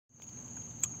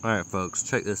Alright folks,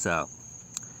 check this out.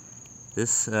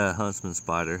 This huntsman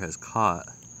spider has caught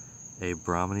a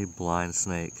Brahminy blind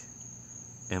snake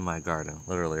in my garden,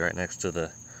 literally right next to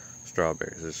the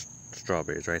strawberries. There's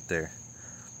strawberries right there.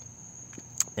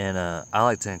 And I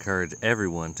like to encourage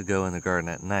everyone to go in the garden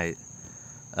at night,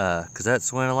 because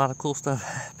that's when a lot of cool stuff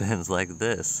happens, like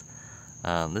this.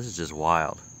 This is just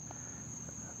wild.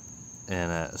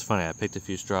 And it's funny, I picked a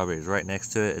few strawberries right next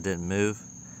to it. It didn't move,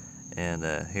 and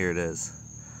here it is.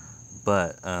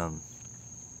 But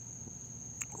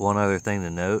one other thing to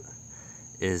note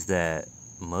is that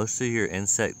most of your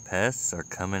insect pests are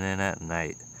coming in at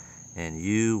night, and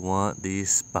you want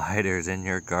these spiders in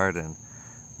your garden.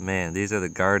 Man, these are the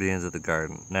guardians of the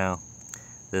garden. Now,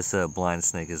 this blind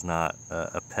snake is not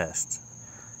a pest.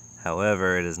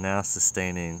 However, it is now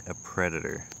sustaining a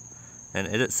predator. And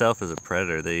it itself is a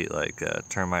predator. They eat like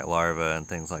termite larvae and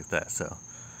things like that, so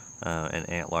and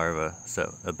ant larvae.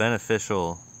 So a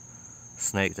beneficial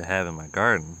snake to have in my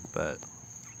garden, but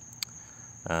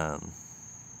the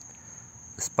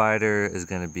spider is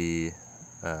going to be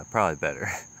probably better.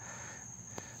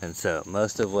 And so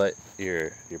most of what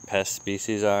your pest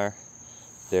species are,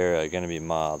 they're going to be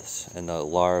moths and the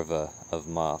larvae of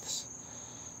moths.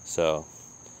 So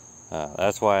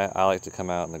that's why I like to come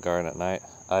out in the garden at night.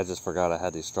 I just forgot I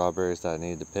had these strawberries that I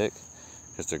needed to pick,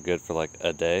 because they're good for like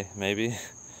a day maybe.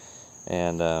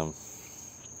 And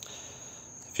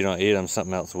if you don't eat them,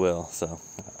 something else will. So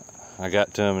I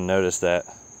got to them and noticed that.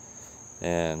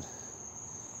 And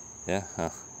yeah,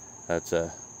 that's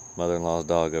a mother-in-law's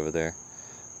dog over there.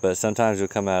 But sometimes you'll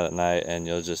come out at night and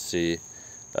you'll just see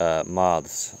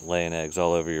moths laying eggs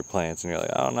all over your plants, and you're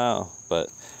like, oh no. But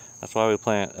that's why we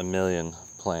plant a million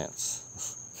plants.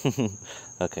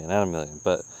 Okay, not a million,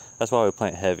 but that's why we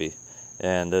plant heavy.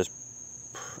 And those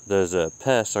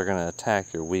pests are going to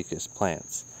attack your weakest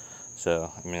plants.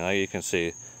 So, I mean, like you can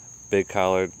see, big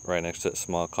collard right next to it,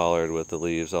 small collard with the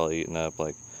leaves all eaten up.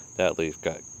 Like that leaf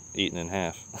got eaten in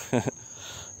half.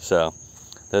 So,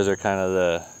 those are kind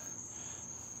of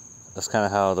that's kind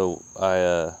of how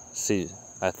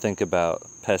I think about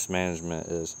pest management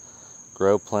is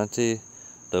grow plenty,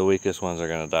 the weakest ones are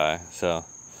going to die. So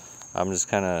I'm just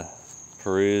kind of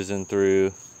perusing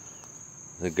through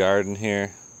the garden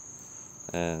here,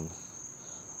 and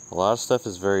a lot of stuff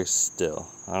is very still.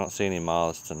 I don't see any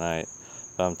moths tonight,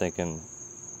 but I'm thinking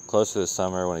closer to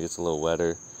summer, when it gets a little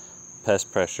wetter,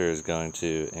 pest pressure is going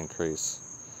to increase.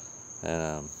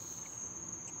 And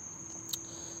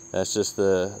that's just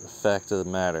the fact of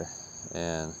the matter.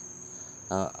 And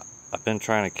I've been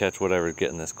trying to catch whatever's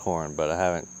getting this corn, but I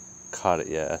haven't caught it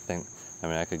yet. I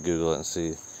mean, I could Google it and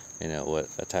see, you know, what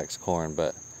attacks corn,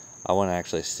 but I want to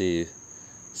actually see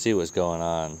what's going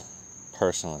on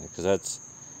personally, because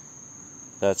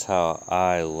that's how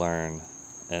I learn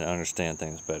and understand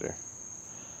things better.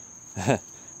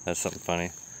 That's something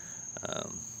funny.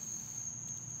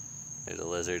 There's a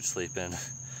lizard sleeping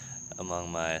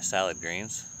among my salad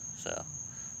greens, so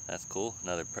that's cool.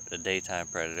 Another daytime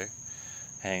predator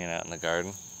hanging out in the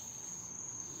garden.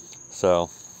 So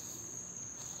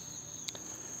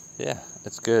yeah,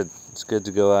 it's good. It's good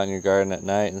to go out in your garden at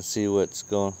night and see what's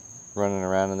running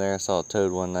around in there. I saw a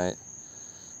toad one night,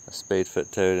 a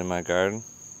spadefoot toad in my garden.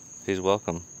 He's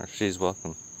welcome, or she's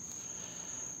welcome.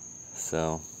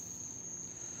 So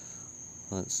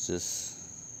let's just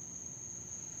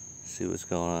see what's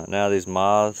going on. Now these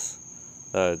moths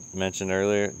that I mentioned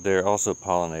earlier, they're also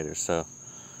pollinators, so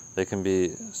they can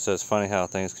be, so it's funny how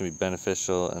things can be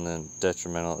beneficial and then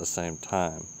detrimental at the same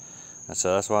time. And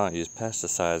so that's why I don't use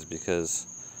pesticides, because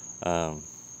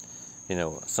you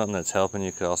know, something that's helping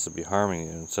you could also be harming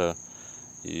you. And so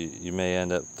you may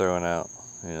end up throwing out,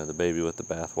 you know, the baby with the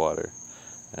bathwater.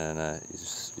 And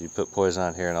you put poison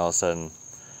on here, and all of a sudden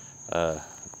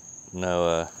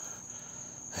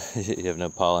you have no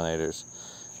pollinators.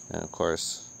 And of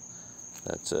course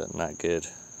that's not good.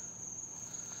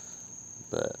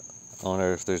 But I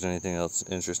wonder if there's anything else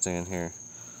interesting in here.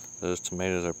 Those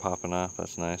tomatoes are popping off.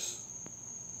 That's nice.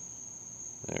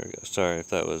 There we go. Sorry if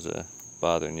that was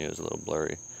bothering you. It was a little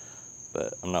blurry,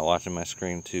 but I'm not watching my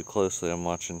screen too closely. I'm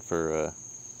watching for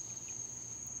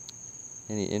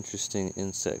any interesting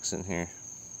insects in here.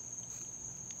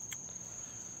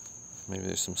 Maybe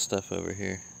there's some stuff over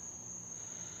here.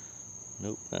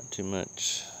 Nope, not too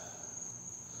much.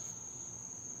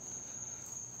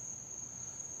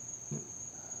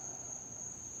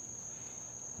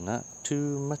 Not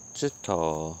too much at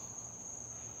all.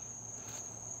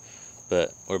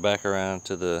 But we're back around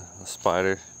to the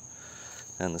spider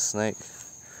and the snake.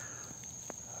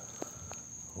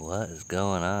 What is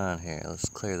going on here? Let's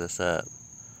clear this up.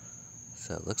 So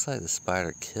So it looks like the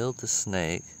spider killed the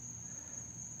snake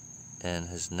and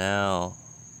has now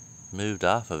moved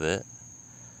off of it.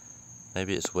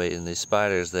 Maybe it's waiting. These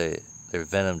spiders, their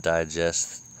venom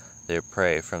digests their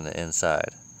prey from the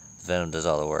inside. Venom does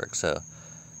all the work. So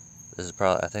this is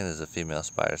probably, I think this is a female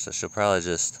spider, so she'll probably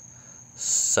just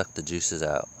suck the juices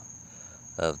out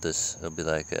of this. It'll be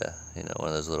like a, one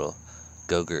of those little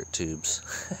Go-Gurt tubes.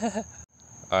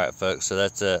 All right, folks. So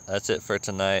that's it for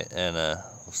tonight, and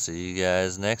we'll see you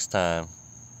guys next time.